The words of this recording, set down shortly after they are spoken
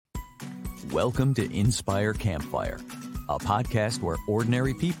Welcome to Inspire Campfire, a podcast where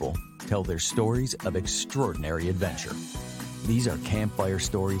ordinary people tell their stories of extraordinary adventure. These are campfire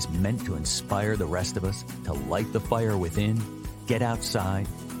stories meant to inspire the rest of us to light the fire within, get outside,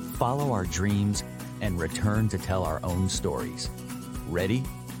 follow our dreams, and return to tell our own stories. Ready?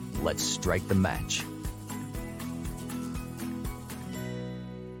 Let's strike the match.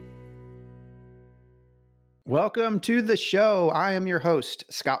 Welcome to the show. I am your host,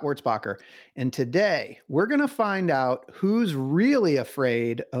 Scott Wurzbacher, and today we're going to find out who's really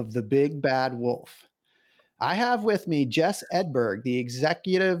afraid of the big bad wolf. I have with me Jess Edberg, the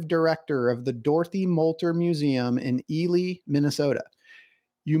executive director of the Dorothy Molter Museum in Ely, Minnesota.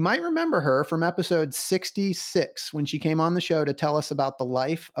 You might remember her from episode 66 when she came on the show to tell us about the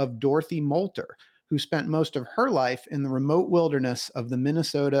life of Dorothy Molter, who spent most of her life in the remote wilderness of the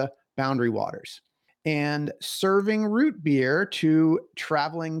Minnesota boundary waters and serving root beer to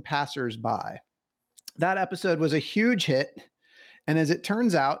traveling passersby. That episode was a huge hit. And as it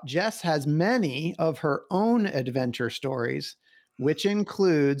turns out, Jess has many of her own adventure stories, which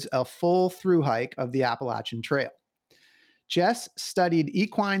includes a full through hike of the Appalachian Trail. Jess studied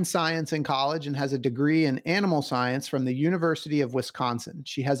equine science in college and has a degree in animal science from the University of Wisconsin.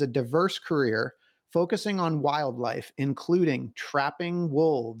 She has a diverse career focusing on wildlife, including trapping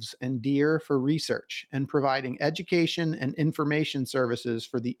wolves and deer for research and providing education and information services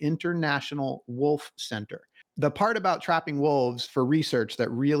for the International Wolf Center. The part about trapping wolves for research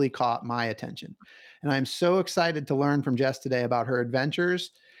that really caught my attention. And I'm so excited to learn from Jess today about her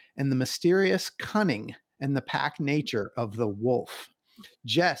adventures and the mysterious cunning and the pack nature of the wolf.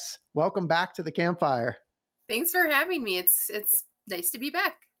 Jess, welcome back to the campfire. Thanks for having me. It's nice to be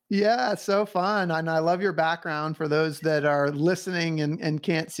back. Yeah, so fun. And I love your background. For those that are listening and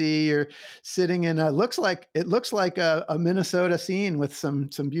can't see, you're sitting in it looks like a Minnesota scene with some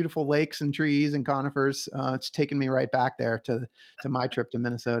beautiful lakes and trees and conifers. It's taken me right back there to my trip to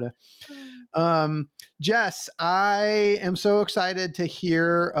Minnesota. Jess, I am so excited to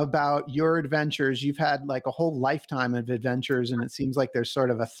hear about your adventures. You've had like a whole lifetime of adventures, and it seems like there's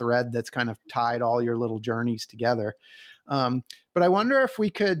sort of a thread that's kind of tied all your little journeys together. But I wonder if we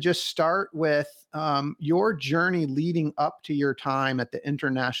could just start with your journey leading up to your time at the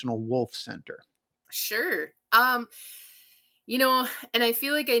International Wolf Center. Sure. And I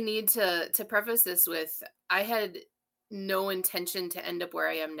feel like I need to preface this with I had no intention to end up where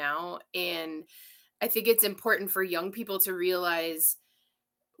I am now. And I think it's important for young people to realize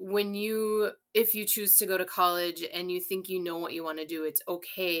if you choose to go to college and you think you know what you want to do, it's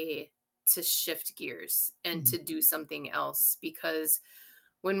okay to shift gears and to do something else, because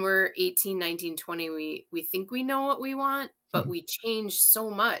when we're 18, 19, 20, we think we know what we want, but we change so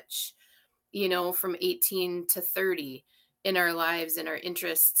much, from 18 to 30 in our lives, in our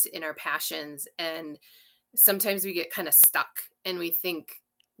interests, in our passions. And sometimes we get kind of stuck and we think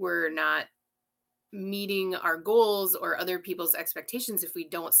we're not meeting our goals or other people's expectations if we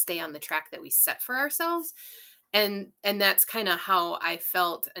don't stay on the track that we set for ourselves. And that's kind of how I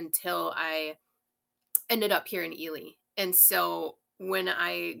felt until I ended up here in Ely. And so when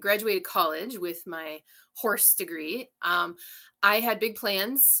I graduated college with my horse degree, I had big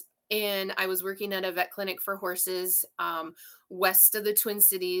plans, and I was working at a vet clinic for horses west of the Twin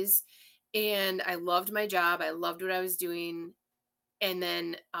Cities. And I loved my job. I loved what I was doing. And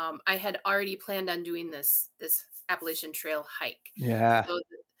then I had already planned on doing this Appalachian Trail hike. Yeah. So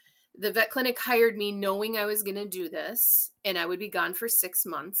the vet clinic hired me knowing I was going to do this, and I would be gone for 6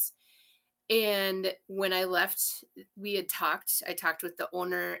 months. And when I left, I talked with the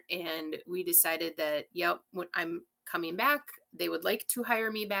owner, and we decided that, when I'm coming back, they would like to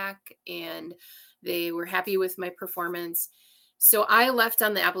hire me back, and they were happy with my performance. So I left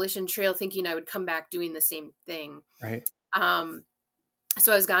on the Appalachian Trail thinking I would come back doing the same thing. Right.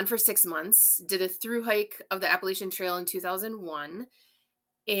 So I was gone for 6 months, did a through hike of the Appalachian Trail in 2001.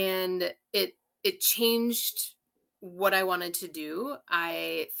 And it changed what I wanted to do.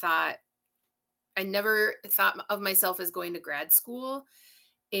 I never thought of myself as going to grad school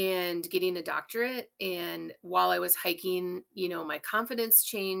and getting a doctorate. And while I was hiking, my confidence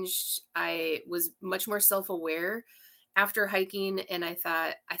changed. I was much more self-aware after hiking. And I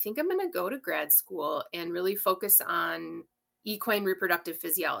thought, I think I'm going to go to grad school and really focus on equine reproductive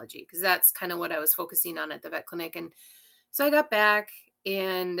physiology, because that's kind of what I was focusing on at the vet clinic. And so I got back,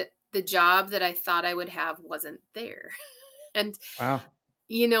 and the job that I thought I would have wasn't there. And, Wow.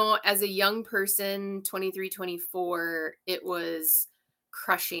 As a young person, 23, 24, it was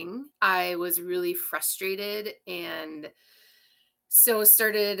crushing. I was really frustrated, and so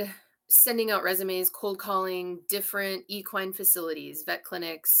started sending out resumes, cold calling different equine facilities, vet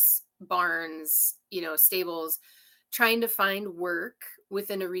clinics, barns, stables, trying to find work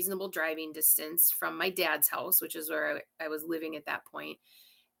within a reasonable driving distance from my dad's house, which is where I was living at that point.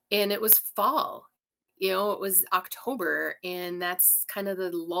 And it was fall, it was October, and that's kind of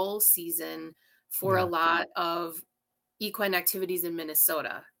the lull season for a Yeah. lot of equine activities in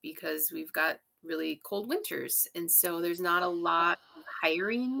Minnesota because we've got really cold winters. And so there's not a lot of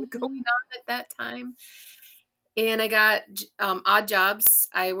hiring going on at that time. And I got odd jobs.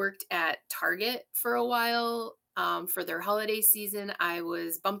 I worked at Target for a while for their holiday season. I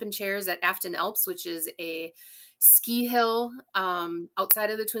was bumping chairs at Afton Alps, which is a ski hill outside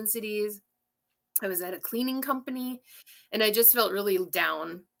of the Twin Cities. I was at a cleaning company, and I just felt really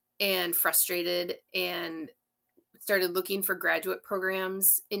down and frustrated and started looking for graduate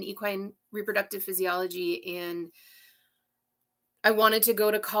programs in equine reproductive physiology. And I wanted to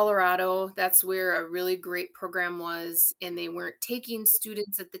go to Colorado. That's where a really great program was, and they weren't taking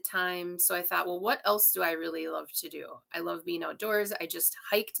students at the time. So I thought, well, what else do I really love to do? I love being outdoors. I just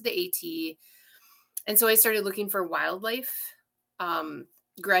hiked the AT. And so I started looking for wildlife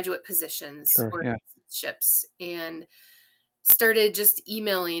graduate positions Sure. or Yeah. ships, and started just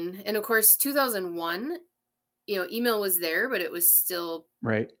emailing. And of course, 2001, email was there, but it was still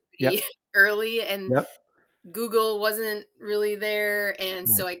Right. Yep. pretty early, and Yep. Google wasn't really there. And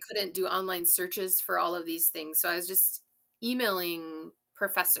Right. so I couldn't do online searches for all of these things. So I was just emailing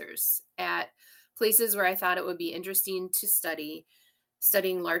professors at places where I thought it would be interesting to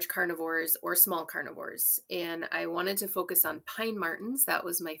studying large carnivores or small carnivores. And I wanted to focus on pine martens. That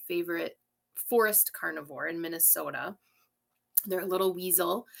was my favorite forest carnivore in Minnesota. They're a little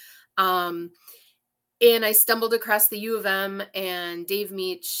weasel. Um, and I stumbled across the U of M and Dave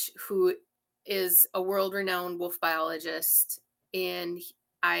Meach, who is a world-renowned wolf biologist. And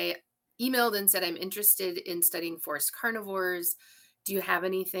I emailed and said, I'm interested in studying forest carnivores. Do you have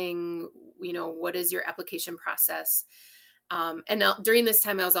anything? What is your application process? And now, during this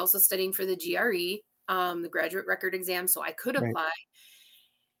time, I was also studying for the GRE, the graduate record exam, so I could Right. apply.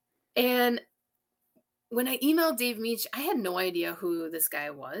 And when I emailed Dave Meach, I had no idea who this guy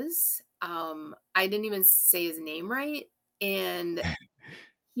was. I didn't even say his name right. And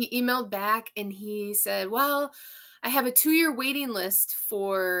he emailed back and he said, well, I have a 2-year waiting list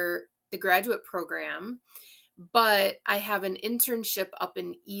for the graduate program, but I have an internship up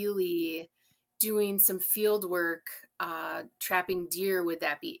in Ely doing some field work, trapping deer. Would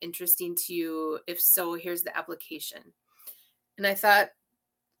that be interesting to you? If so, here's the application. And I thought,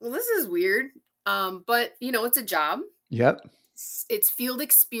 well, this is weird. But it's a job. Yep. It's field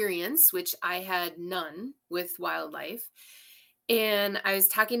experience, which I had none with wildlife. And I was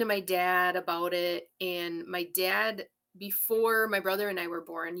talking to my dad about it. And my dad, before my brother and I were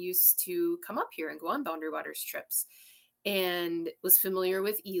born, used to come up here and go on Boundary Waters trips and was familiar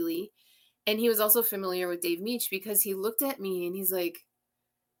with Ely. And he was also familiar with Dave Meach because he looked at me and he's like,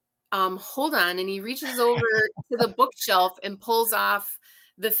 hold on. And he reaches over to the bookshelf and pulls off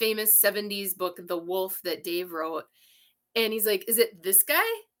the famous 70s book, The Wolf, that Dave wrote. And he's like, is it this guy?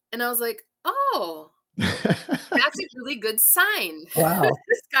 And I was like, oh, that's a really good sign. Wow.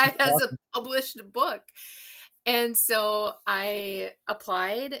 This guy has a Awesome. published book. And so I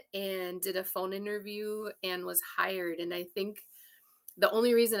applied and did a phone interview and was hired. And I think the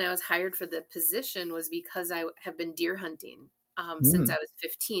only reason I was hired for the position was because I have been deer hunting since I was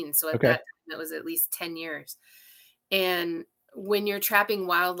 15. So at Okay. that time, it was at least 10 years. And when you're trapping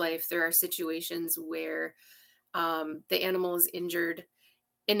wildlife, there are situations where the animal is injured,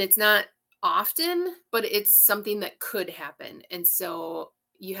 and it's not often, but it's something that could happen. And so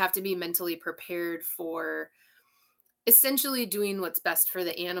you have to be mentally prepared for essentially doing what's best for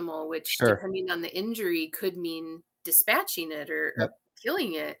the animal, which Sure. depending on the injury could mean dispatching it or Yep.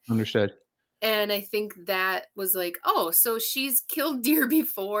 killing it. Understood. And I think that was like, oh, so she's killed deer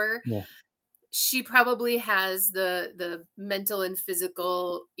before. Yeah. She probably has the mental and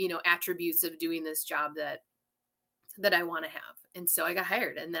physical, attributes of doing this job that I want to have. And so I got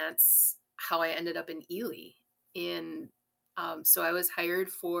hired, and that's how I ended up in Ely. And so I was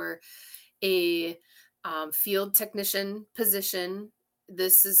hired for a field technician position.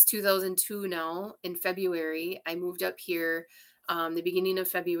 This is 2002 now. In February, I moved up here the beginning of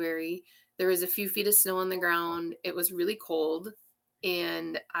February. There was a few feet of snow on the ground. It was really cold.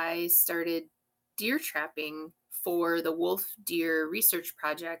 And I started deer trapping for the wolf deer research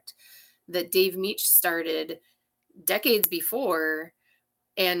project that Dave Meach started decades before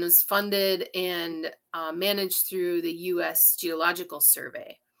and was funded and managed through the U.S. Geological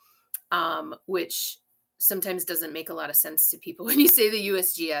Survey, which sometimes doesn't make a lot of sense to people when you say the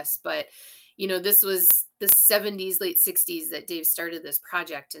USGS, but this was the 70s, late 60s that Dave started this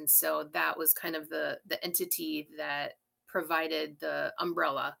project. And so that was kind of the entity that provided the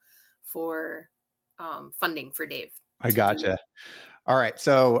umbrella for funding for Dave. I gotcha. All right.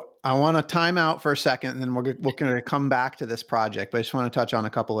 So I want to time out for a second, and then we're going to come back to this project. But I just want to touch on a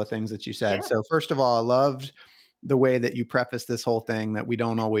couple of things that you said. Yeah. So first of all, I loved the way that you preface this whole thing, that we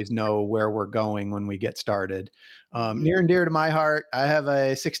don't always know where we're going when we get started. Near and dear to my heart, I have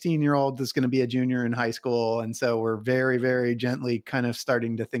a 16-year-old that's going to be a junior in high school. And so we're very, very gently kind of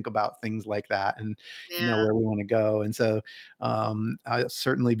starting to think about things like that and, where we want to go. And so I'll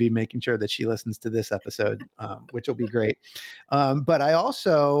certainly be making sure that she listens to this episode, which will be great. But I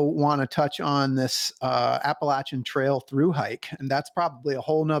also want to touch on this Appalachian Trail through hike. And that's probably a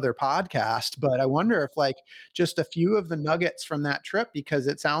whole nother podcast. But I wonder if just a few of the nuggets from that trip, because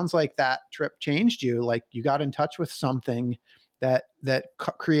it sounds like that trip changed you, like you got in touch with something that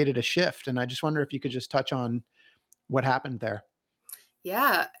created a shift. And I just wonder if you could just touch on what happened there.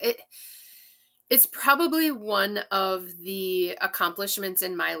 Yeah, it's probably one of the accomplishments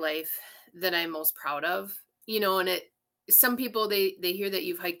in my life that I'm most proud of, and some people, they hear that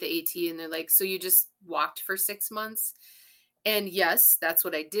you've hiked the AT and they're like, so you just walked for 6 months? And yes, that's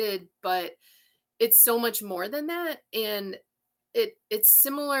what I did, but it's so much more than that. And it's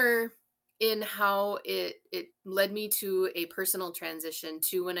similar in how it led me to a personal transition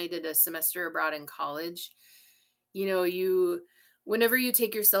to when I did a semester abroad in college. Whenever you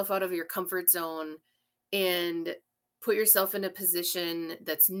take yourself out of your comfort zone and put yourself in a position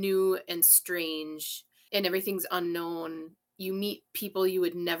that's new and strange and everything's unknown, you meet people you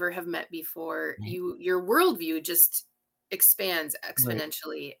would never have met before. Right. Your worldview just expands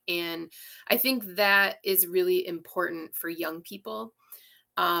exponentially. Right. And I think that is really important for young people.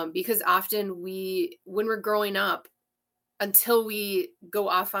 Because often when we're growing up, until we go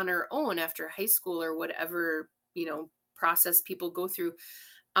off on our own after high school or whatever, process people go through,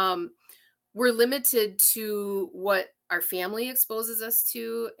 we're limited to what our family exposes us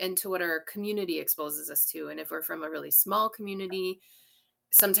to and to what our community exposes us to. And if we're from a really small community,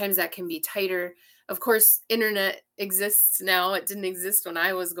 sometimes that can be tighter. Of course, internet exists now. It didn't exist when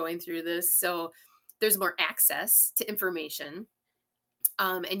I was going through this. So there's more access to information.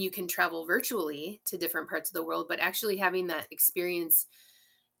 And you can travel virtually to different parts of the world, but actually having that experience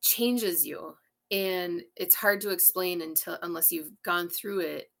changes you. And it's hard to explain unless you've gone through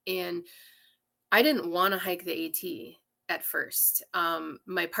it. And I didn't want to hike the AT at first.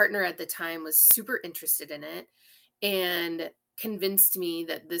 My partner at the time was super interested in it and convinced me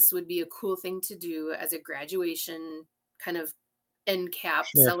that this would be a cool thing to do as a graduation kind of end cap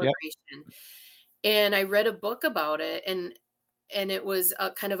celebration. Yep. And I read a book about it, and it was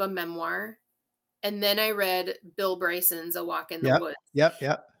a kind of a memoir. And then I read Bill Bryson's A Walk in the Woods.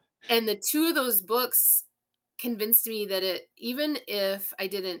 Yep. And the two of those books convinced me that even if I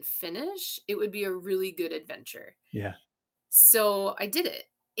didn't finish, it would be a really good adventure. Yeah. So I did it.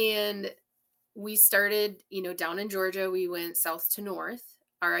 And we started, down in Georgia. We went south to north.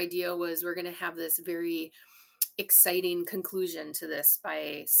 Our idea was we're going to have this very exciting conclusion to this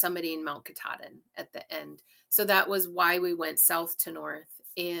by summiting Mount Katahdin at the end. So that was why we went south to north.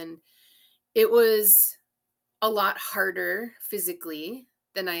 And it was a lot harder physically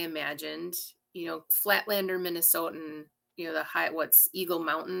than I imagined. Flatlander Minnesotan, the what's Eagle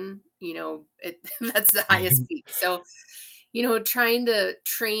Mountain, that's the highest peak. So, trying to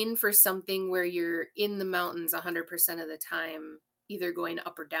train for something where you're in the mountains 100% of the time, either going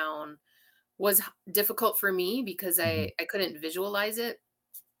up or down, was difficult for me because I couldn't visualize it.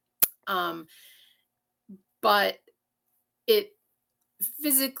 But it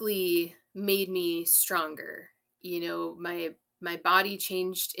physically made me stronger. My body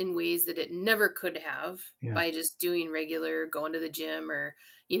changed in ways that it never could have by just doing going to the gym or,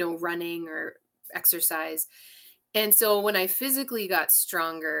 running or exercise. And so when I physically got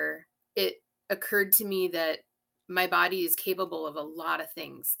stronger, it occurred to me that my body is capable of a lot of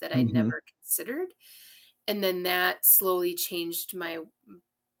things that I never considered. And then that slowly changed my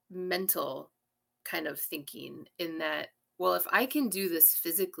mental kind of thinking in that, well, if I can do this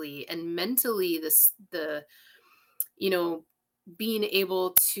physically and mentally, being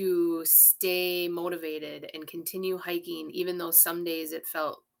able to stay motivated and continue hiking, even though some days it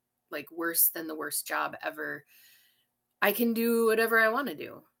felt like worse than the worst job ever, I can do whatever I want to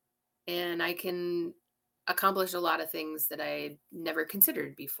do. And I can accomplish a lot of things that I never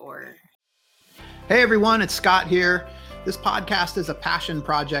considered before. Hey everyone, it's Scott here. This podcast is a passion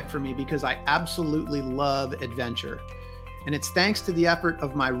project for me because I absolutely love adventure. And it's thanks to the effort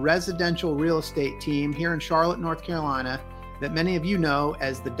of my residential real estate team here in Charlotte, North Carolina, that many of you know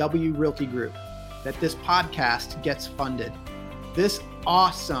as the W Realty Group, that this podcast gets funded. This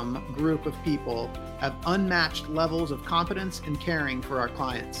awesome group of people have unmatched levels of competence and caring for our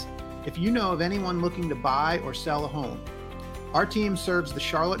clients. If you know of anyone looking to buy or sell a home, our team serves the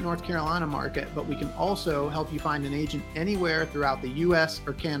Charlotte, North Carolina market, but we can also help you find an agent anywhere throughout the US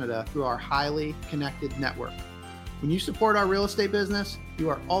or Canada through our highly connected network. When you support our real estate business, you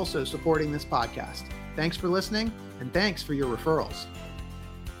are also supporting this podcast. Thanks for listening, and thanks for your referrals.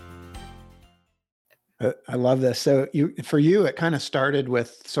 I love this. So for you, it kind of started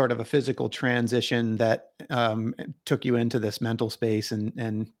with sort of a physical transition that took you into this mental space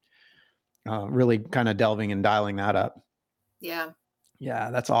and really kind of delving and dialing that up. Yeah.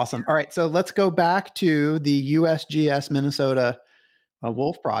 Yeah, that's awesome. All right, so let's go back to the USGS Minnesota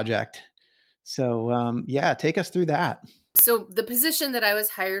Wolf Project. So yeah, take us through that. So the position that I was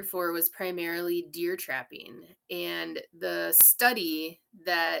hired for was primarily deer trapping, and the study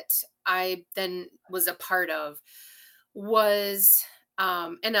that I then was a part of was,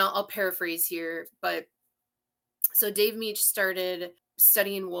 and I'll paraphrase here, but so Dave Meach started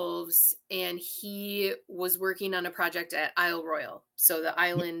studying wolves, and he was working on a project at Isle Royal, so the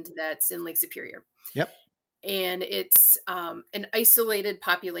island that's in Lake Superior. Yep. And it's an isolated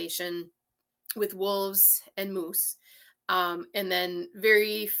population with wolves and moose, and then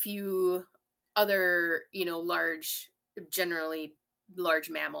very few other, generally large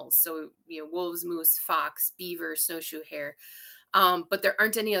mammals. So, wolves, moose, fox, beaver, snowshoe hare. But there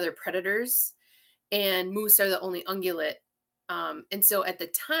aren't any other predators, and moose are the only ungulate. And so at the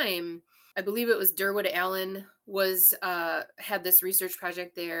time, I believe it was Durwood Allen had this research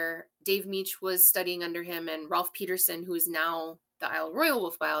project there. Dave Meach was studying under him, and Ralph Peterson, who is now the Isle Royal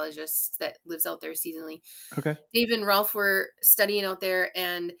wolf biologist that lives out there seasonally. Okay. Dave and Ralph were studying out there,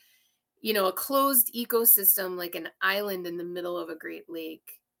 and a closed ecosystem like an island in the middle of a Great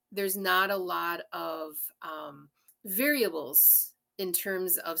Lake, there's not a lot of variables in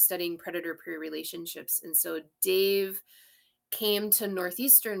terms of studying predator-prey relationships. And so Dave came to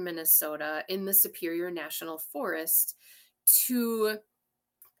northeastern Minnesota in the Superior National Forest to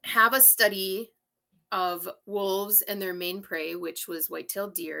have a study of wolves and their main prey, which was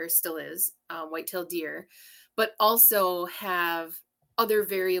white-tailed deer, still is white-tailed deer, but also have other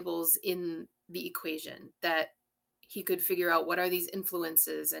variables in the equation that he could figure out what are these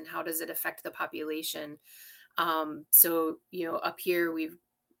influences and how does it affect the population. So, up here we've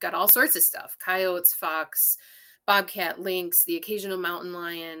got all sorts of stuff: coyotes, fox, bobcat, lynx, the occasional mountain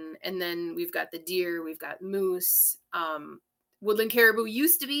lion, and then we've got the deer, we've got moose. Woodland caribou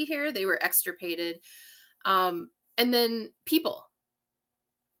used to be here. They were extirpated. And then people.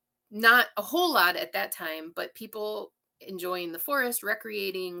 Not a whole lot at that time, but people enjoying the forest,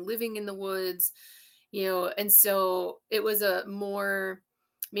 recreating, living in the woods, and so it was a more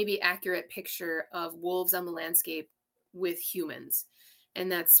maybe accurate picture of wolves on the landscape with humans.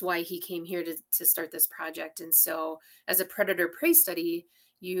 And that's why he came here to start this project. And so as a predator prey study,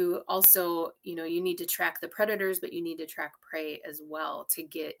 you also, you need to track the predators, but you need to track prey as well to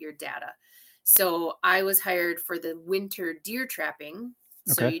get your data. So I was hired for the winter deer trapping.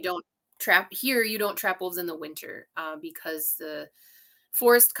 So Okay. you don't trap wolves in the winter because the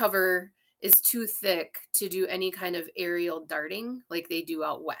forest cover is too thick to do any kind of aerial darting like they do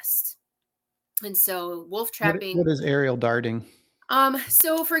out west. And so wolf trapping. What is aerial darting?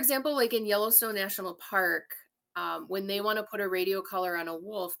 So for example, like in Yellowstone National Park, when they want to put a radio collar on a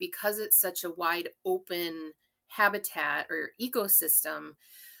wolf, because it's such a wide open habitat or ecosystem,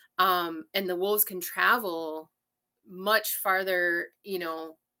 and the wolves can travel much farther,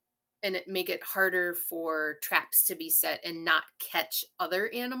 and it make it harder for traps to be set and not catch other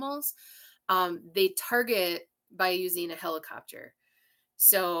animals. They target by using a helicopter.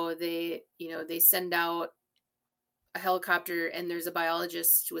 So they send out a helicopter, and there's a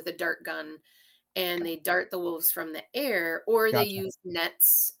biologist with a dart gun, and they dart the wolves from the air, or they Gotcha. use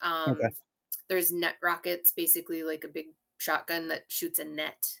nets. Okay. There's net rockets, basically like a big shotgun that shoots a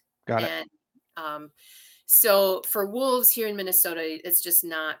net. Got it. And so for wolves here in Minnesota, it's just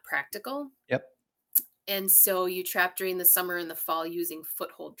not practical. Yep. And so you trap during the summer and the fall using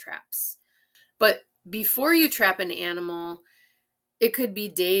foothold traps. But before you trap an animal, it could be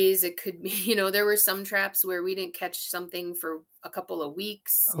days. It could be, there were some traps where we didn't catch something for a couple of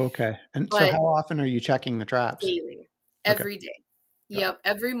weeks. Okay. And so But how often are you checking the traps? daily, Okay. every day. Got it. Yep,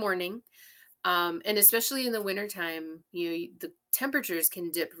 every morning. And especially in the wintertime, the temperatures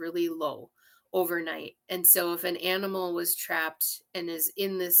can dip really low overnight. And so if an animal was trapped and is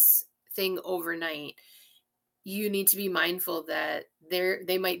in this thing overnight, you need to be mindful that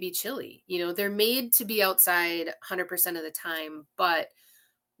they might be chilly. They're made to be outside 100% of the time, but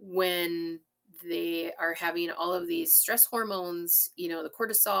when they are having all of these stress hormones, the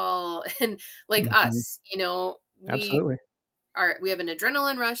cortisol, and like Mhm. us, Absolutely. we have an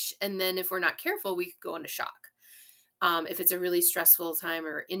adrenaline rush, and then if we're not careful, we could go into shock. If it's a really stressful time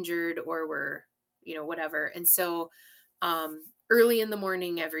or injured or we're, whatever. And so early in the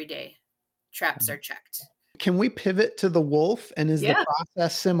morning every day, traps are checked. Can we pivot to the wolf, and is the Yeah.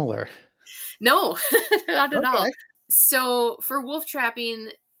 process similar? No, not at all. Okay. So for wolf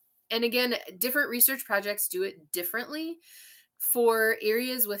trapping, and again, different research projects do it differently. For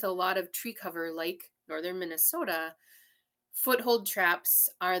areas with a lot of tree cover, like northern Minnesota, foothold traps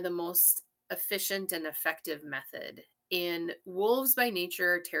are the most efficient and effective method. And wolves by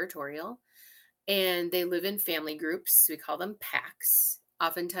nature are territorial, and they live in family groups. We call them packs.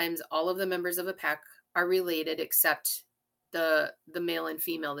 Oftentimes, all of the members of a pack are related except the male and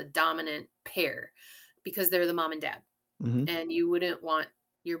female, the dominant pair, because they're the mom and dad. Mhm. And you wouldn't want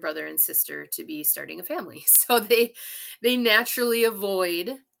your brother and sister to be starting a family. So they naturally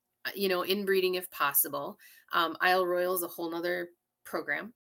avoid, inbreeding if possible. Isle Royal is a whole nother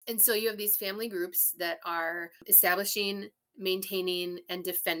program. And so you have these family groups that are establishing, maintaining, and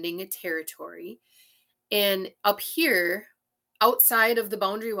defending a territory. And up here, outside of the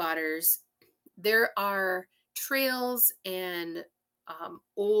boundary waters, there are trails and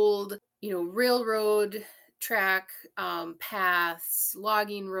old, railroad track, paths,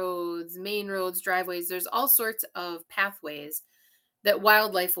 logging roads, main roads, driveways. There's all sorts of pathways that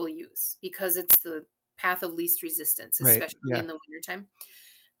wildlife will use because it's the path of least resistance, Right. especially Yeah. in the wintertime.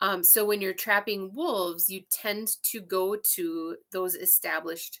 So when you're trapping wolves, you tend to go to those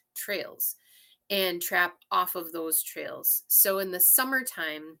established trails and trap off of those trails. So in the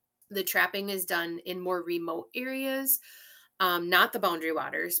summertime, the trapping is done in more remote areas, not the boundary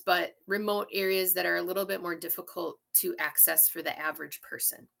waters, but remote areas that are a little bit more difficult to access for the average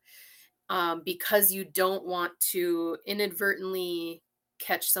person, because you don't want to inadvertently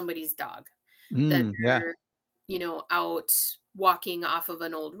catch somebody's dog that Yeah. they're, out walking off of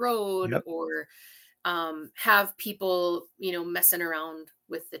an old road, Yep. or have people, messing around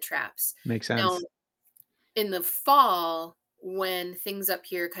with the traps. Makes Now, sense. in the fall, when things up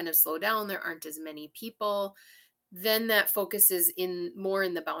here kind of slow down, there aren't as many people, then that focuses in more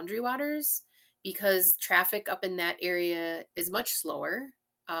in the boundary waters because traffic up in that area is much slower.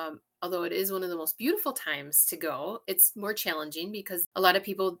 Although it is one of the most beautiful times to go, it's more challenging because a lot of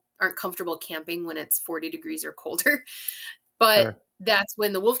people aren't comfortable camping when it's 40 degrees or colder. But Sure. that's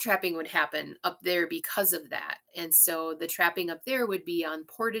when the wolf trapping would happen up there because of that. And so the trapping up there would be on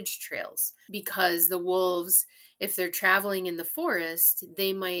portage trails because the wolves, if they're traveling in the forest,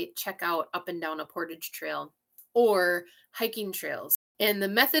 they might check out up and down a portage trail or hiking trails. And the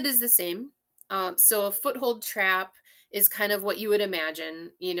method is the same. So a foothold trap is kind of what you would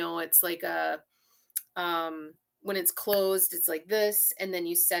imagine. It's like when it's closed, it's like this, and then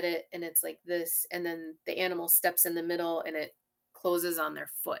you set it and it's like this, and then the animal steps in the middle and it closes on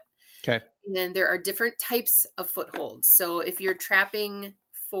their foot. Okay. And then there are different types of footholds. So if you're trapping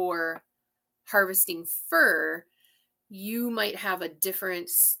for harvesting fur, you might have a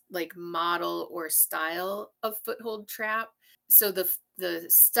different like model or style of foothold trap. So the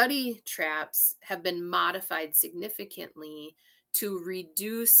study traps have been modified significantly to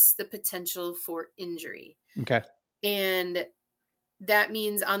reduce the potential for injury. Okay. And that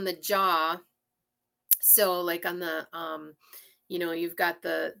means on the jaw, so like on the you've got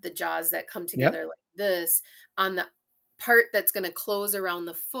the jaws that come Yep. together like this. On the part that's going to close around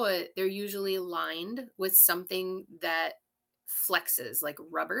the foot, they're usually lined with something that flexes like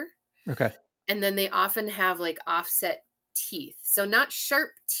rubber. Okay. And then they often have like offset teeth. So not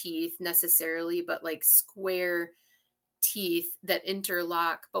sharp teeth necessarily, but like square teeth that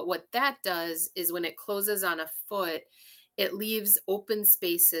interlock. But what that does is when it closes on a foot, it leaves open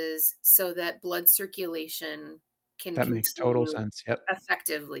spaces so that blood circulation can That makes total continue sense. Yep.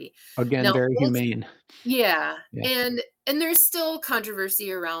 effectively. Again, Now, very old, humane. yeah, Yeah. and there's still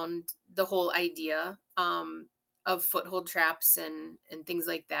controversy around the whole idea of foothold traps and things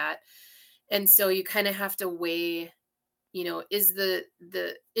like that. And so you kind of have to weigh, is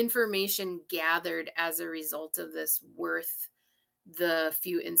the information gathered as a result of this worth the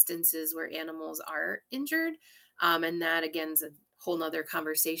few instances where animals are injured? And that again is a whole nother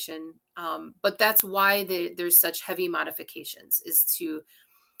conversation. But that's why there's such heavy modifications, is to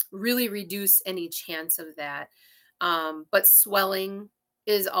really reduce any chance of that. But swelling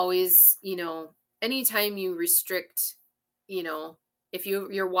is always, anytime you restrict, you know, if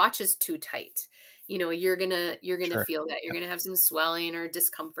your watch is too tight, you're gonna Sure. feel that. You're gonna have some swelling or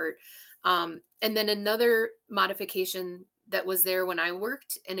discomfort. And then another modification that was there when I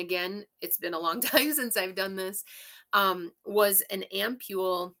worked, and again, it's been a long time since I've done this, was an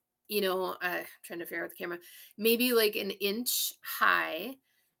ampule, trying to figure out the camera, maybe like an inch high,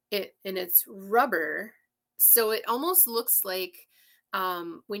 and it's rubber. So it almost looks like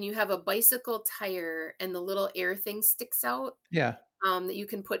when you have a bicycle tire and the little air thing sticks out, Yeah. that you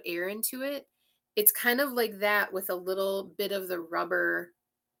can put air into it. It's kind of like that with a little bit of the rubber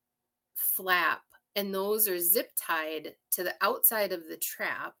flap. And those are zip tied to the outside of the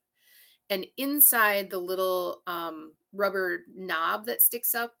trap. And inside the little rubber knob that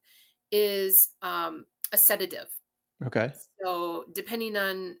sticks up is a sedative. Okay. So depending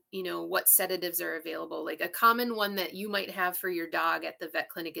on, what sedatives are available, like a common one that you might have for your dog at the vet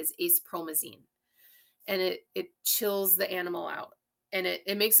clinic is acepromazine. And it chills the animal out. And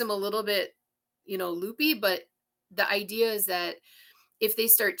it makes them a little bit, loopy, but the idea is that if they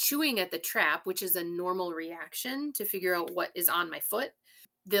start chewing at the trap, which is a normal reaction to figure out what is on my foot,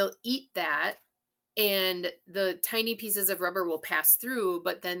 they'll eat that and the tiny pieces of rubber will pass through,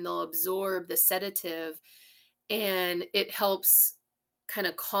 but then they'll absorb the sedative and it helps kind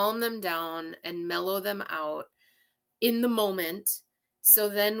of calm them down and mellow them out in the moment. So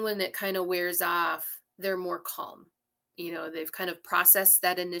then when it kind of wears off, they're more calm. They've kind of processed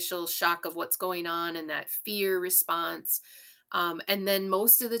that initial shock of what's going on and that fear response. And then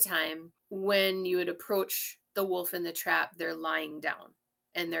most of the time, when you would approach the wolf in the trap, they're lying down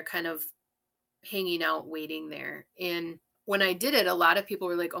and they're kind of hanging out, waiting there. And when I did it, a lot of people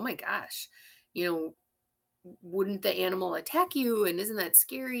were like, oh my gosh, you know, wouldn't the animal attack you? And isn't that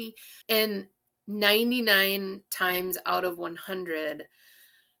scary? And 99 times out of 100,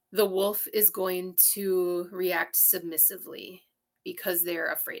 the wolf is going to react submissively because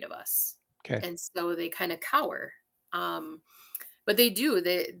they're afraid of us. Okay. And so they kind of cower. But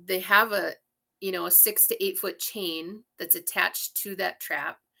they have a 6 to 8 foot chain that's attached to that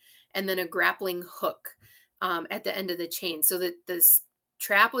trap and then a grappling hook at the end of the chain so that this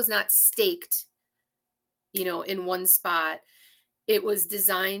trap was not staked, in one spot. It was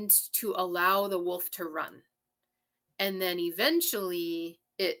designed to allow the wolf to run. And then eventually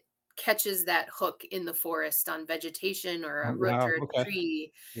it catches that hook in the forest on vegetation or Oh, a root wow. or a Okay.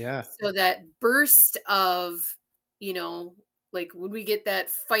 tree. Yeah. So that burst of, you know, like when we get that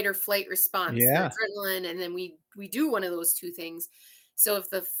fight or flight response, the Yeah. adrenaline, and then we do one of those two things. So if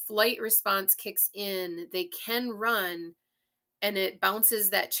the flight response kicks in, they can run and it bounces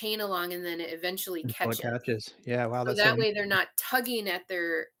that chain along and then it eventually Until it catches. catches. Yeah. Wow. So That's so that way they're interesting. not tugging at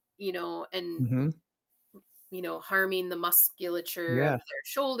their, and Hmm. harming the musculature of Yeah. their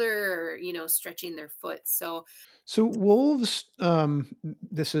shoulder or, stretching their foot. So, So wolves,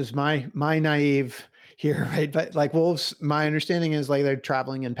 this is my naive here, right? But like wolves, my understanding is like they're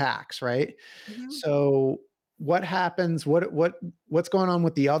traveling in packs, right? mhm. So what happens? What's going on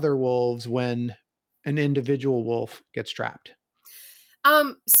with the other wolves when an individual wolf gets trapped?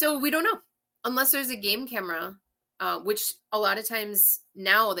 So we don't know unless there's a game camera, which a lot of times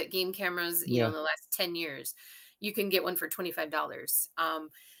now that game cameras, Yeah. in the last 10 years, you can get one for $25.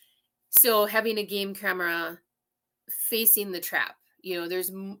 So having a game camera facing the trap,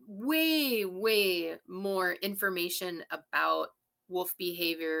 there's way, way more information about wolf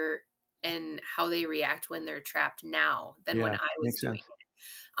behavior and how they react when they're trapped now than when Yeah. I was Makes doing sense.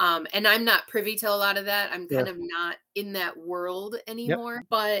 it. And I'm not privy to a lot of that. I'm kind Sure. of not in that world Yep. anymore.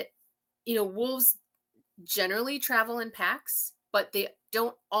 But, wolves generally travel in packs, but they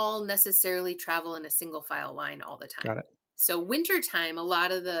don't all necessarily travel in a single file line all the Got time. it. So wintertime, a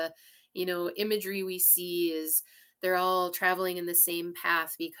lot of the, imagery we see is they're all traveling in the same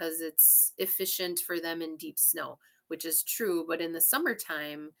path because it's efficient for them in deep snow, which is true. But in the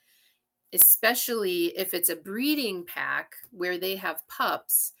summertime, especially if it's a breeding pack where they have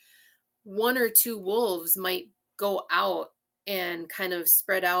pups, one or two wolves might go out and kind of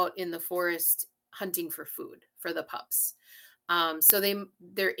spread out in the forest hunting for food for the pups. So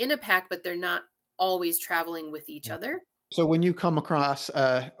they're in a pack, but they're not always traveling with each Yeah. other. So when you come across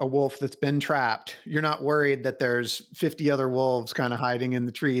a wolf that's been trapped, you're not worried that there's 50 other wolves kind of hiding in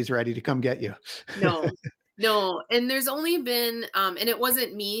the trees ready to come get you. No, no. And there's only been, and it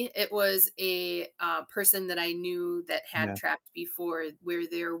wasn't me, it was a person that I knew that had Yeah. trapped before where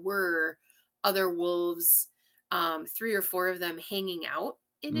there were other wolves, 3 or 4 of them hanging out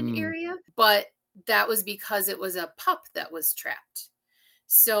in an Mm, area. But that was because it was a pup that was trapped.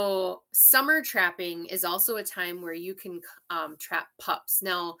 So summer trapping is also a time where you can trap pups.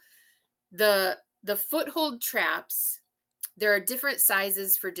 Now, the foothold traps, there are different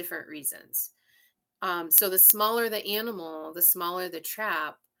sizes for different reasons. So the smaller the animal, the smaller the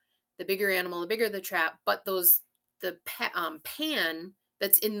trap, the bigger animal, the bigger the trap. But pan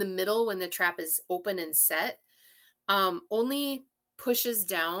that's in the middle when the trap is open and set only pushes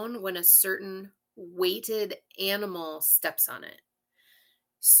down when a certain weighted animal steps on it.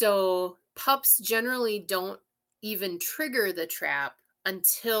 So pups generally don't even trigger the trap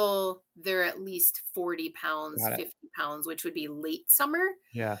until they're at least 40 pounds, Got it. 50 pounds, which would be late summer.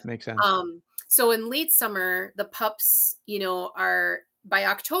 Yeah, makes sense. So in late summer, the pups, are by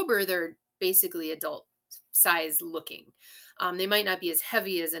October, they're basically adult size looking. They might not be as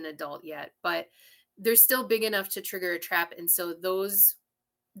heavy as an adult yet, but they're still big enough to trigger a trap. And so those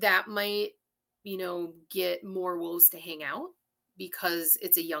that might, get more wolves to hang out because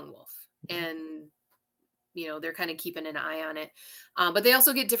it's a young wolf. And they're kind of keeping an eye on it. But they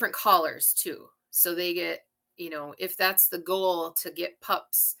also get different collars too. So they get, if that's the goal, to get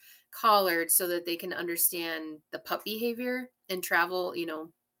pups collared so that they can understand the pup behavior and travel,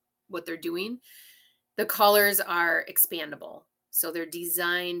 what they're doing. The collars are expandable. So they're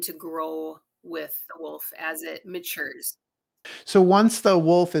designed to grow with the wolf as it matures. So once the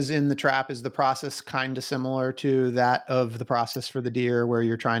wolf is in the trap, is the process kind of similar to that of the process for the deer where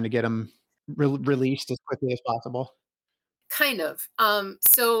you're trying to get them released as quickly as possible? Kind of.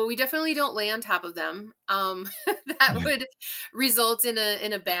 So we definitely don't lay on top of them. That Yeah. would result in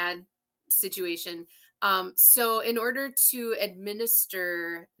a bad situation. So in order to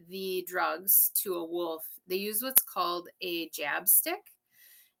administer the drugs to a wolf, they use what's called a jab stick.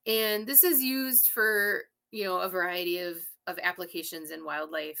 And this is used for, a variety of applications in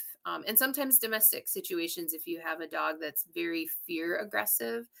wildlife, and sometimes domestic situations. If you have a dog that's very fear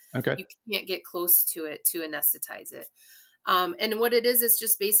aggressive, Okay. you can't get close to it to anesthetize it. And what it is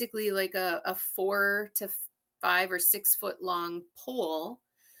just basically like a 4 to 5 or 6 foot long pole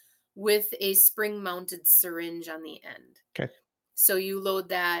with a spring mounted syringe on the end. Okay. So you load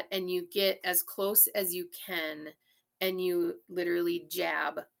that and you get as close as you can and you literally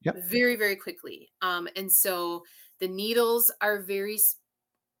jab Yep. very, very quickly. And so the needles are very,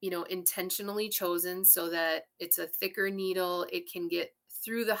 intentionally chosen so that it's a thicker needle. It can get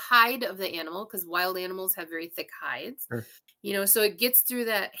through the hide of the animal because wild animals have very thick hides. Sure. So it gets through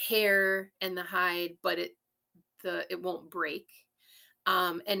that hair and the hide, but it won't break.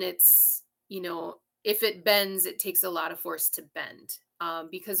 And it's, if it bends, it takes a lot of force to bend.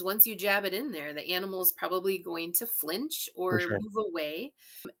 Because once you jab it in there, the animal's probably going to flinch For or sure. move away.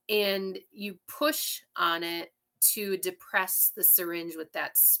 And you push on it to depress the syringe with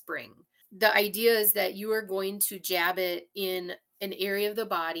that spring. The idea is that you are going to jab it in an area of the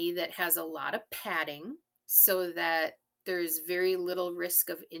body that has a lot of padding so that there's very little risk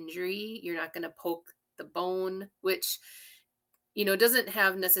of injury. You're not going to poke the bone, which, doesn't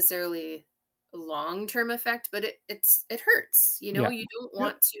have necessarily a long-term effect, but it hurts. Yeah. You don't Yep.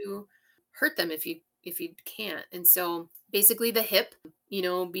 want to hurt them if you can't. And so basically the hip,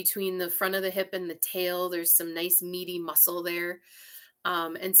 between the front of the hip and the tail, there's some nice meaty muscle there.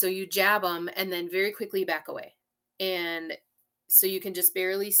 And so you jab them and then very quickly back away. And so you can just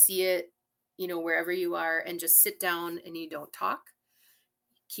barely see it, wherever you are, and just sit down and you don't talk.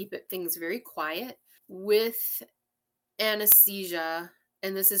 Keep things very quiet. With anesthesia,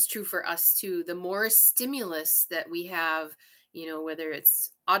 and this is true for us too, the more stimulus that we have, whether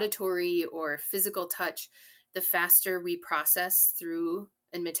it's auditory or physical touch, the faster we process through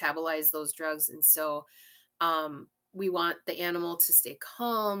and metabolize those drugs. And so we want the animal to stay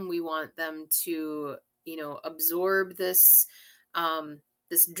calm. We want them to, absorb this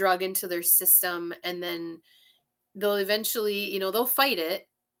drug into their system, and then they'll eventually, they'll fight it.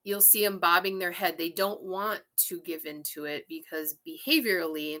 You'll see them bobbing their head. They don't want to give into it because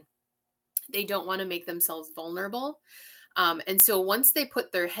behaviorally, they don't want to make themselves vulnerable. And so once they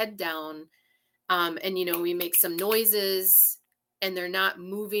put their head down, and we make some noises and they're not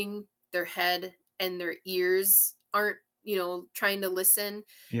moving their head and their ears aren't, trying to listen,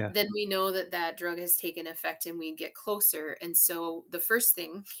 Yeah. then we know that that drug has taken effect and we get closer. And so the first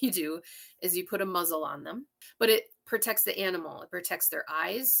thing you do is you put a muzzle on them, but it protects the animal. It protects their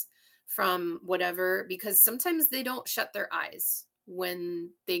eyes from whatever, because sometimes they don't shut their eyes when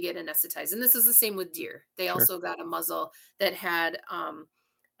they get anesthetized. And this is the same with deer. They Sure. also got a muzzle that had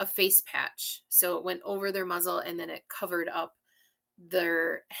a face patch. So it went over their muzzle and then it covered up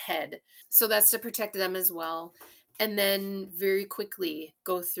their head. So that's to protect them as well. And then very quickly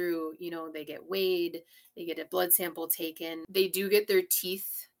go through, they get weighed, they get a blood sample taken, they do get their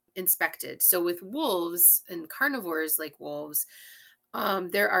teeth inspected. So with wolves and carnivores like wolves,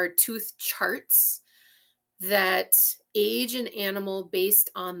 there are tooth charts that age an animal based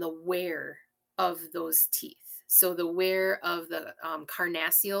on the wear of those teeth. So the wear of the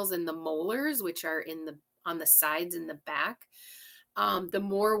carnassials and the molars, which are on the sides and the back, the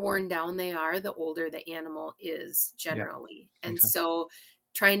more worn down they are, the older the animal is Yeah. generally. And Makes sense. so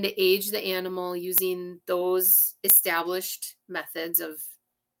trying to age the animal using those established methods of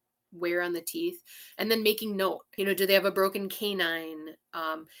wear on the teeth, and then making note, do they have a broken canine?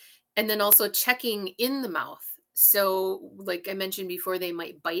 And then also checking in the mouth. So like I mentioned before, they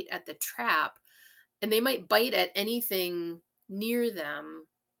might bite at the trap, and they might bite at anything near them.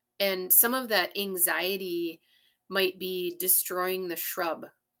 And some of that anxiety might be destroying the shrub,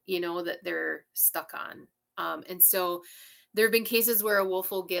 that they're stuck on. And so there have been cases where a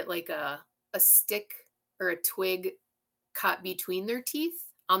wolf will get like a stick or a twig caught between their teeth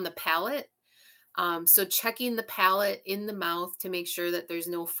on the palate. So checking the palate in the mouth to make sure that there's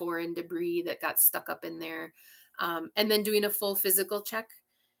no foreign debris that got stuck up in there. And then doing a full physical check,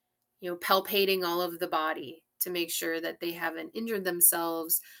 palpating all of the body to make sure that they haven't injured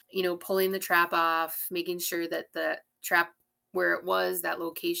themselves, pulling the trap off, making sure that the trap where it was, that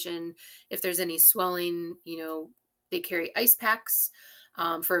location, if there's any swelling, they carry ice packs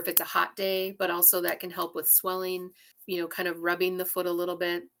for if it's a hot day, but also that can help with swelling, kind of rubbing the foot a little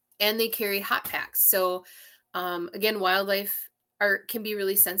bit. And they carry hot packs. So again, wildlife can be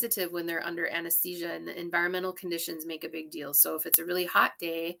really sensitive when they're under anesthesia, and the environmental conditions make a big deal. So if it's a really hot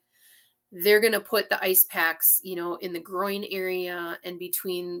day, they're going to put the ice packs, in the groin area and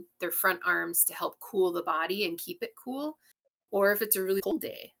between their front arms to help cool the body and keep it cool. Or if it's a really cold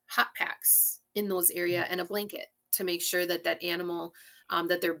day, hot packs in those area and a blanket to make sure that that animal,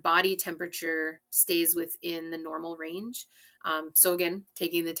 that their body temperature stays within the normal range. So again,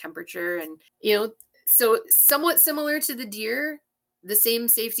 taking the temperature and, so somewhat similar to the deer, the same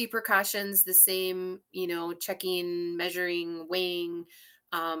safety precautions, the same, checking, measuring, weighing,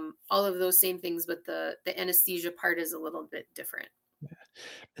 all of those same things, but the anesthesia part is a little bit different.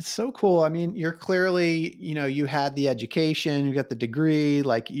 It's so cool. I mean, you're clearly, you had the education, you got the degree,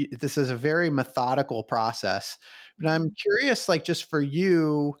 like this is a very methodical process. But I'm curious, like, just for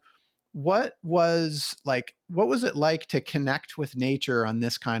you, what was it like to connect with nature on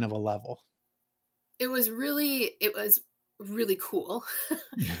this kind of a level? It was really cool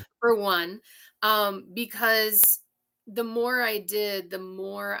for one, because the more I did, the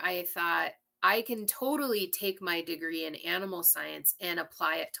more I thought I can totally take my degree in animal science and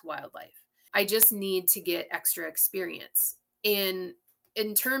apply it to wildlife. I just need to get extra experience. In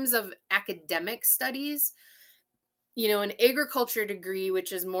terms of academic studies, an agriculture degree,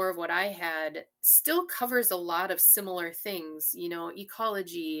 which is more of what I had, still covers a lot of similar things,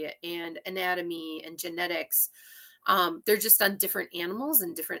 ecology and anatomy and genetics. They're just on different animals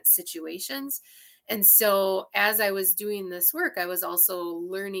and different situations. And so as I was doing this work, I was also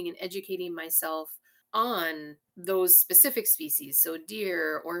learning and educating myself on those specific species. So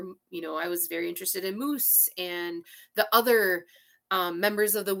deer, or, I was very interested in moose and the other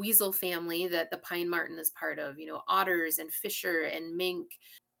members of the weasel family that the pine marten is part of, otters and fisher and mink.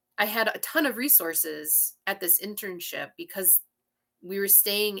 I had a ton of resources at this internship because we were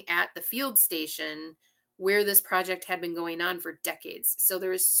staying at the field station where this project had been going on for decades. So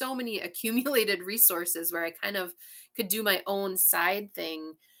there was so many accumulated resources where I kind of could do my own side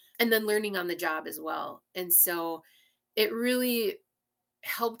thing and then learning on the job as well. And so it really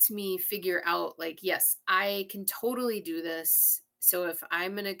helped me figure out, like, yes, I can totally do this. So if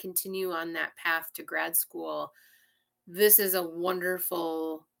I'm going to continue on that path to grad school, this is a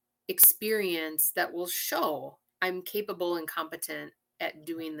wonderful experience that will show I'm capable and competent at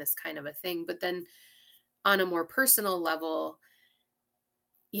doing this kind of a thing. But then on a more personal level,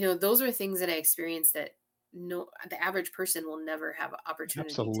 those are things that I experienced that the average person will never have an opportunity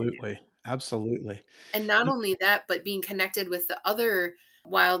to do. Absolutely. Absolutely. And not only that, but being connected with the other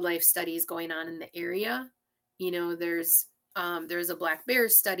wildlife studies going on in the area. There's a black bear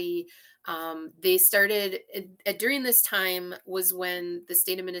study. They started during this time was when the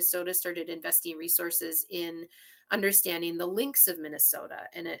state of Minnesota started investing resources in understanding the lynx of Minnesota.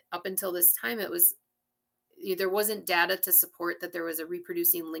 And up until this time, there wasn't data to support that there was a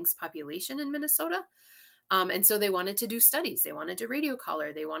reproducing lynx population in Minnesota. And so they wanted to do studies. They wanted to radio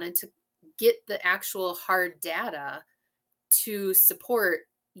collar. They wanted to get the actual hard data to support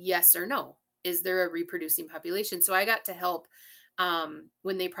yes or no. Is there a reproducing population? So I got to help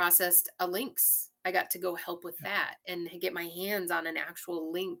when they processed a lynx. I got to go help with that and get my hands on an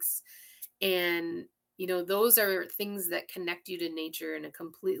actual lynx. And, those are things that connect you to nature in a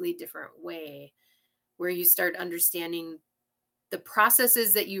completely different way, where you start understanding the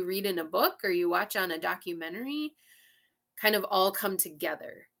processes that you read in a book or you watch on a documentary kind of all come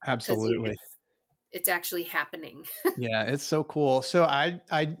together because Absolutely. it's actually happening. Yeah, it's so cool. So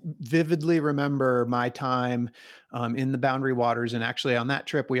I vividly remember my time in the Boundary Waters, and actually on that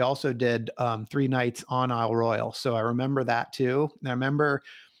trip we also did 3 nights on Isle Royal. So I remember that too. And I remember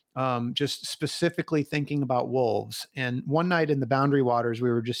just specifically thinking about wolves. And one night in the Boundary Waters, we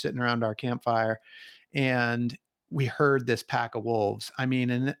were just sitting around our campfire, and we heard this pack of wolves. I mean,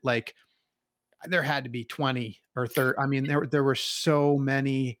 and like there had to be 20 or 30. I mean, there were so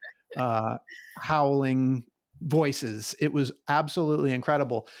many uh, howling voices. It was absolutely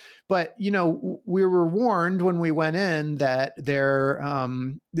incredible. But we were warned when we went in that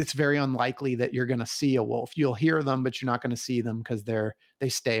it's very unlikely that you're going to see a wolf. You'll hear them, but you're not going to see them because they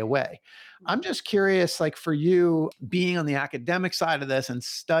stay away. I'm just curious, like for you being on the academic side of this and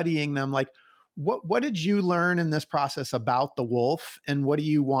studying them, like what did you learn in this process about the wolf, and what do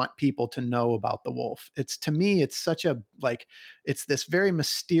you want people to know about the wolf? It's, to me, it's such a, like, it's this very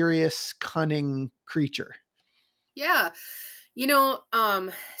mysterious, cunning creature. Yeah.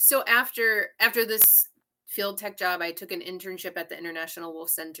 So after this field tech job, I took an internship at the International Wolf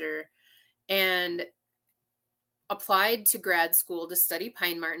Center and applied to grad school to study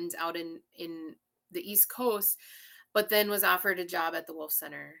pine martens out in the East Coast, but then was offered a job at the Wolf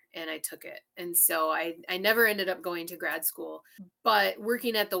Center and I took it. And so I never ended up going to grad school, but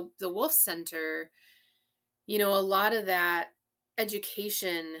working at the Wolf Center, a lot of that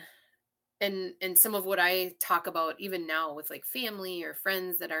education and some of what I talk about even now with like family or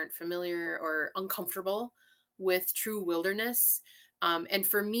friends that aren't familiar or uncomfortable with true wilderness. And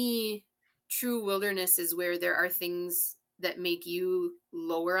for me, true wilderness is where there are things that make you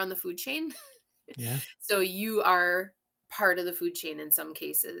lower on the food chain. Yeah. So you are part of the food chain in some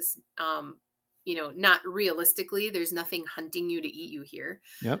cases. Not realistically, there's nothing hunting you to eat you here,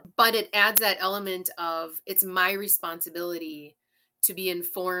 Yep. but it adds that element of it's my responsibility to be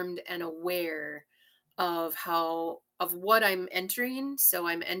informed and aware of what I'm entering. So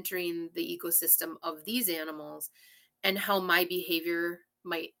I'm entering the ecosystem of these animals and how my behavior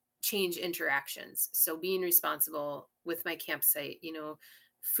might change interactions. So being responsible with my campsite,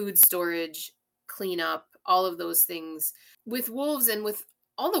 food storage, cleanup, all of those things. With wolves and with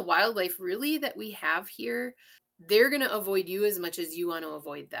all the wildlife really that we have here, they're going to avoid you as much as you want to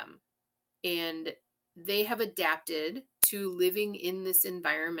avoid them. And they have adapted to living in this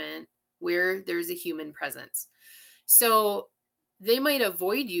environment where there's a human presence. So they might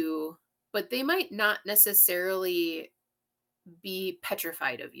avoid you, but they might not necessarily be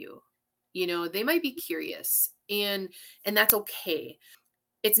petrified of you. They might be curious, and that's okay.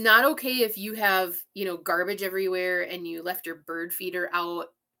 It's not okay if you have, garbage everywhere and you left your bird feeder out,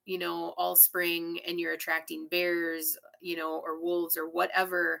 all spring and you're attracting bears, or wolves or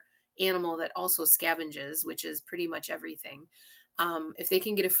whatever animal that also scavenges, which is pretty much everything. If they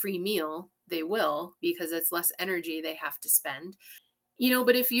can get a free meal, they will, because it's less energy they have to spend.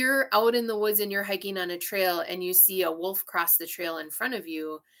 But if you're out in the woods and you're hiking on a trail and you see a wolf cross the trail in front of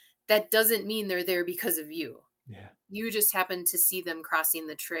you, that doesn't mean they're there because of you. Yeah. You just happen to see them crossing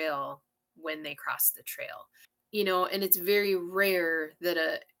the trail when they cross the trail. And it's very rare that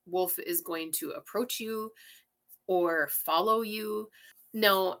a wolf is going to approach you or follow you.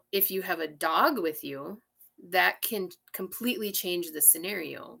 Now, if you have a dog with you, that can completely change the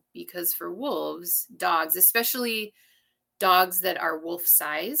scenario, because for wolves, dogs, especially dogs that are wolf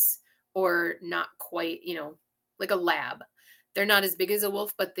size or not quite, like a lab, they're not as big as a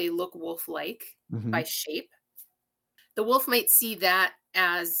wolf, but they look wolf like Hmm. by shape. The wolf might see that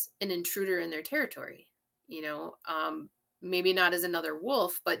as an intruder in their territory, you know, um, maybe not as another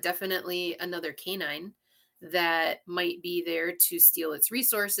wolf, but definitely another canine that might be there to steal its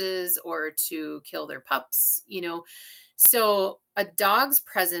resources or to kill their pups. So a dog's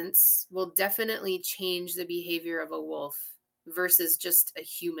presence will definitely change the behavior of a wolf versus just a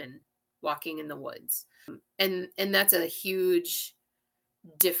human walking in the woods. And that's a huge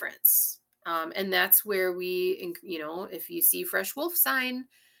difference. And that's where if you see fresh wolf sign,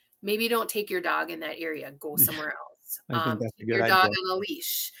 maybe don't take your dog in that area. Go Yeah, somewhere else. I think that's a Keep good your dog idea. on a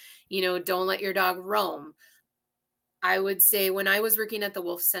leash. Don't let your dog roam. I would say when I was working at the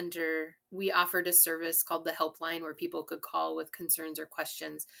Wolf Center, we offered a service called the helpline where people could call with concerns or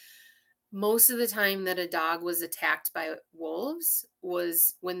questions. Most of the time that a dog was attacked by wolves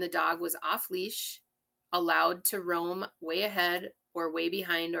was when the dog was off leash, allowed to roam way ahead or way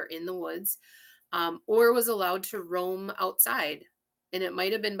behind or in the woods, or was allowed to roam outside. And it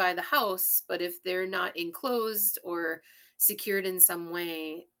might have been by the house, but if they're not enclosed or secured in some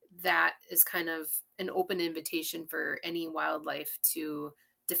way, that is kind of an open invitation for any wildlife to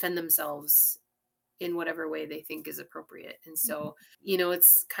defend themselves in whatever way they think is appropriate. And so,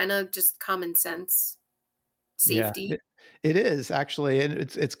 it's kind of just common sense, Yeah, safety. it is actually, and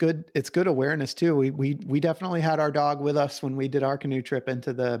it's good. It's good awareness too. We definitely had our dog with us when we did our canoe trip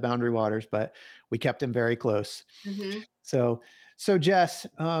into the Boundary Waters, but we kept him very close. Hmm. So so Jess,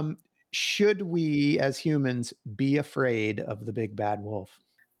 should we as humans be afraid of the big bad wolf?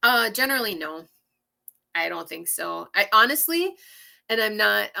 Generally, no, I don't think so. I honestly, and I'm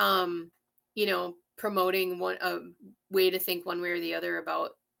not, promoting one a way to think one way or the other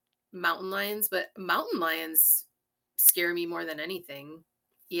about mountain lions, but mountain lions scare me more than anything.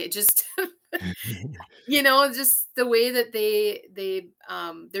 Yeah, just just the way that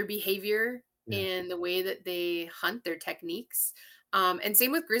their behavior Yeah. and the way that they hunt, their techniques. And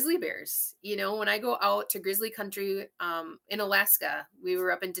same with grizzly bears. When I go out to grizzly country in Alaska, we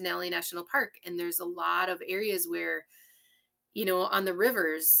were up in Denali National Park, and there's a lot of areas where, on the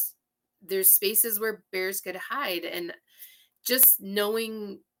rivers, there's spaces where bears could hide. And just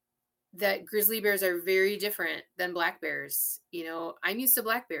knowing that grizzly bears are very different than black bears. I'm used to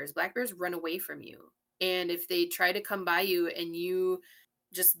black bears. Black bears run away from you. And if they try to come by you and you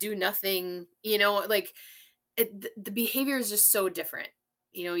just do nothing, like the behavior is just so different.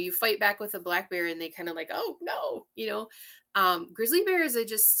 You fight back with a black bear and they kind of like, oh no, grizzly bears,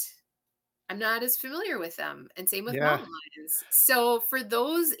 I'm not as familiar with them. And same with Yeah. mountain lions. So for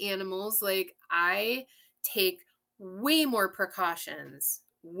those animals, like I take way more precautions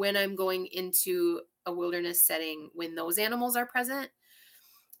when I'm going into a wilderness setting when those animals are present,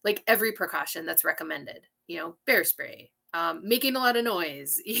 like every precaution that's recommended, bear spray, making a lot of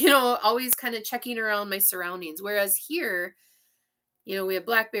noise, always kind of checking around my surroundings. Whereas here, we have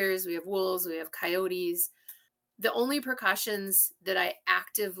black bears, we have wolves, we have coyotes. The only precautions that I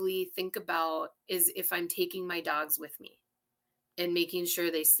actively think about is if I'm taking my dogs with me and making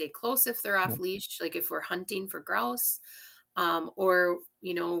sure they stay close if they're Yeah. off leash, like if we're hunting for grouse, or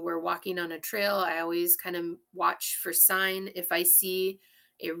we're walking on a trail. I always kind of watch for sign. If I see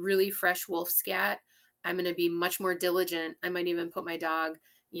a really fresh wolf scat, I'm going to be much more diligent. I might even put my dog,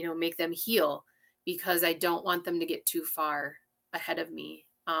 make them heel, because I don't want them to get too far ahead of me.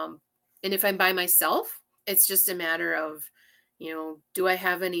 And if I'm by myself, it's just a matter of, do I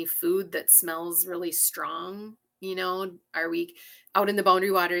have any food that smells really strong? Are we out in the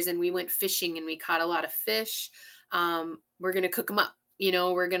Boundary Waters and we went fishing and we caught a lot of fish? We're going to cook them up.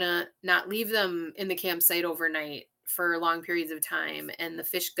 We're going to not leave them in the campsite overnight for long periods of time. And the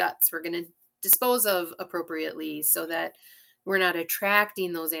fish guts, we're going to dispose of appropriately so that we're not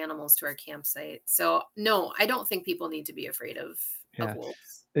attracting those animals to our campsite. So no, I don't think people need to be afraid of Yeah.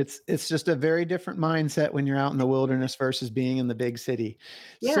 wolves. It's just a very different mindset when you're out in the wilderness versus being in the big city.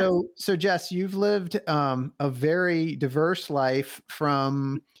 Yeah. So Jess, you've lived a very diverse life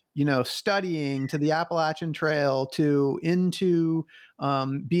from, studying to the Appalachian Trail to into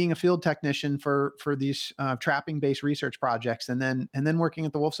being a field technician for these trapping based research projects, and then working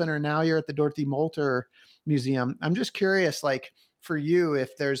at the Wolf Center, and now you're at the Dorothy Molter Museum. I'm just curious, like for you,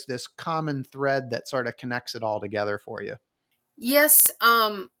 if there's this common thread that sort of connects it all together for you. Yes.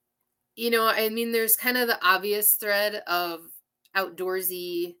 I mean, there's kind of the obvious thread of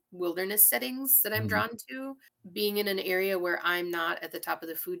outdoorsy wilderness settings that I'm Mhm. drawn to. Being in an area where I'm not at the top of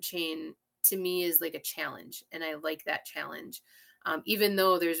the food chain, to me, is like a challenge. And I like that challenge. Even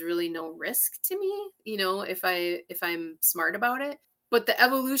though there's really no risk to me, if I'm smart about it. But the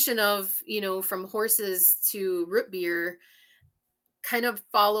evolution of, from horses to root beer kind of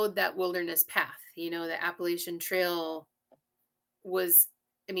followed that wilderness path. The Appalachian Trail was,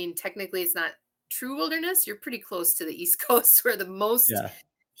 I mean, technically it's not true wilderness. You're pretty close to the East Coast where the most, Yeah.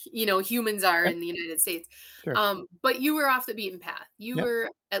 humans are Yep. in the United States. Sure. But you were off the beaten path. You Yep.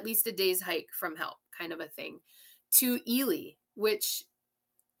 were at least a day's hike from help, kind of a thing, to Ely, which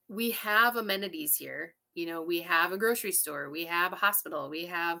we have amenities here. We have a grocery store, we have a hospital, we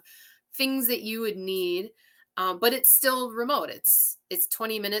have things that you would need. But it's still remote. It's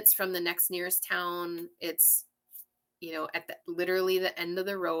 20 minutes from the next nearest town. It's at literally the end of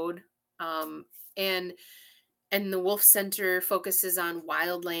the road. Um, and and the Wolf Center focuses on Yeah.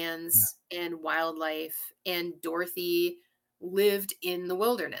 wildlands and wildlife. And Dorothy lived in the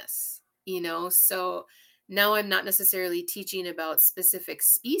wilderness. So now I'm not necessarily teaching about specific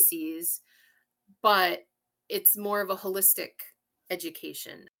species, but it's more of a holistic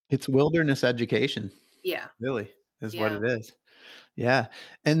education. It's wilderness education, Yeah, really, is what yeah. it is. Yeah.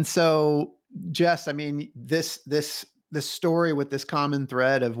 And so, Jess, I mean, this story with this common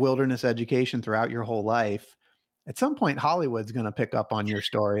thread of wilderness education throughout your whole life, at some point Hollywood's gonna pick up on your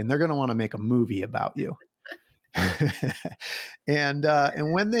story and they're gonna wanna make a movie about you.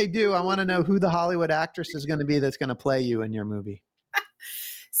 And when they do, I want to know who the Hollywood actress is going to be that's going to play you in your movie.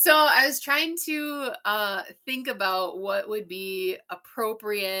 So I was trying to think about what would be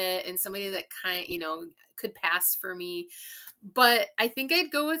appropriate and somebody that could pass for me. But I think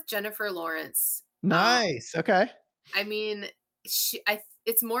I'd go with Jennifer Lawrence. Nice. Okay. I mean,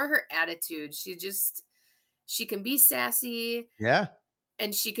 it's more her attitude. She can be sassy Yeah.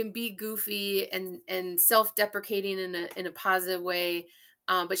 and she can be goofy and self-deprecating in a positive way.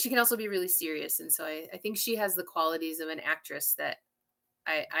 But she can also be really serious. And so I think she has the qualities of an actress that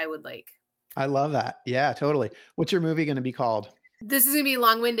I would like. I love that. Yeah, totally. What's your movie going to be called? This is gonna be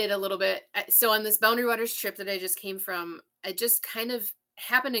long-winded a little bit. So on this Boundary Waters trip that I just came from, I just kind of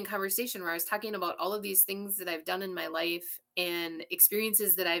happened in conversation where I was talking about all of these things that I've done in my life and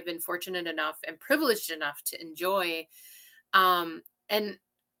experiences that I've been fortunate enough and privileged enough to enjoy. And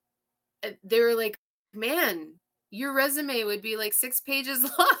they were like, "Man, your resume would be like 6 pages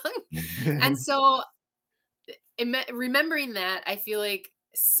long." And so remembering that, I feel like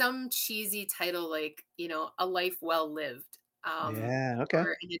some cheesy title like, A Life Well Lived, Yeah. Okay.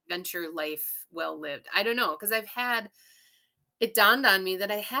 or An Adventure Life Well Lived. I don't know, because it dawned on me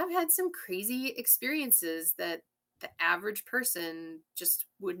that I have had some crazy experiences that the average person just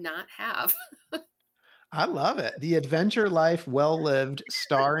would not have. I love it. The Adventure Life Well Lived,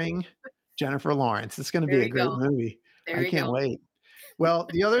 starring Jennifer Lawrence. It's going to be There a you great go. movie. There I you can't go. wait. Well,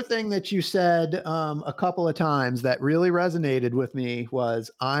 the other thing that you said a couple of times that really resonated with me was,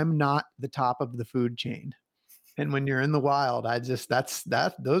 "I'm not the top of the food chain." And when you're in the wild,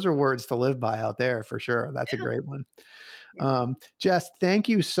 those are words to live by out there for sure. That's a Yeah, great one. yeah. Jess, thank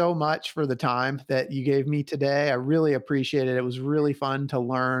you so much for the time that you gave me today. I really appreciate it. It was really fun to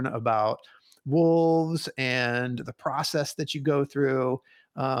learn about wolves and the process that you go through.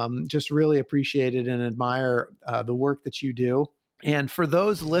 Just really appreciate it and admire the work that you do. And for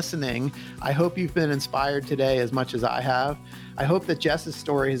those listening, I hope you've been inspired today as much as I have. I hope that Jess's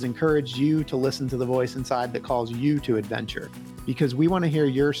story has encouraged you to listen to the voice inside that calls you to adventure, because we want to hear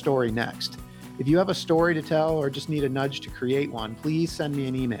your story next. If you have a story to tell or just need a nudge to create one, please send me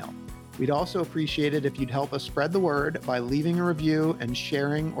an email. We'd also appreciate it if you'd help us spread the word by leaving a review and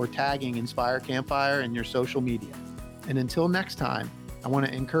sharing or tagging Inspire Campfire in your social media. And until next time, I want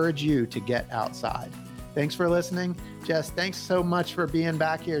to encourage you to get outside. Thanks for listening. Jess, thanks so much for being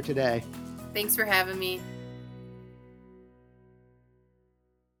back here today. Thanks for having me.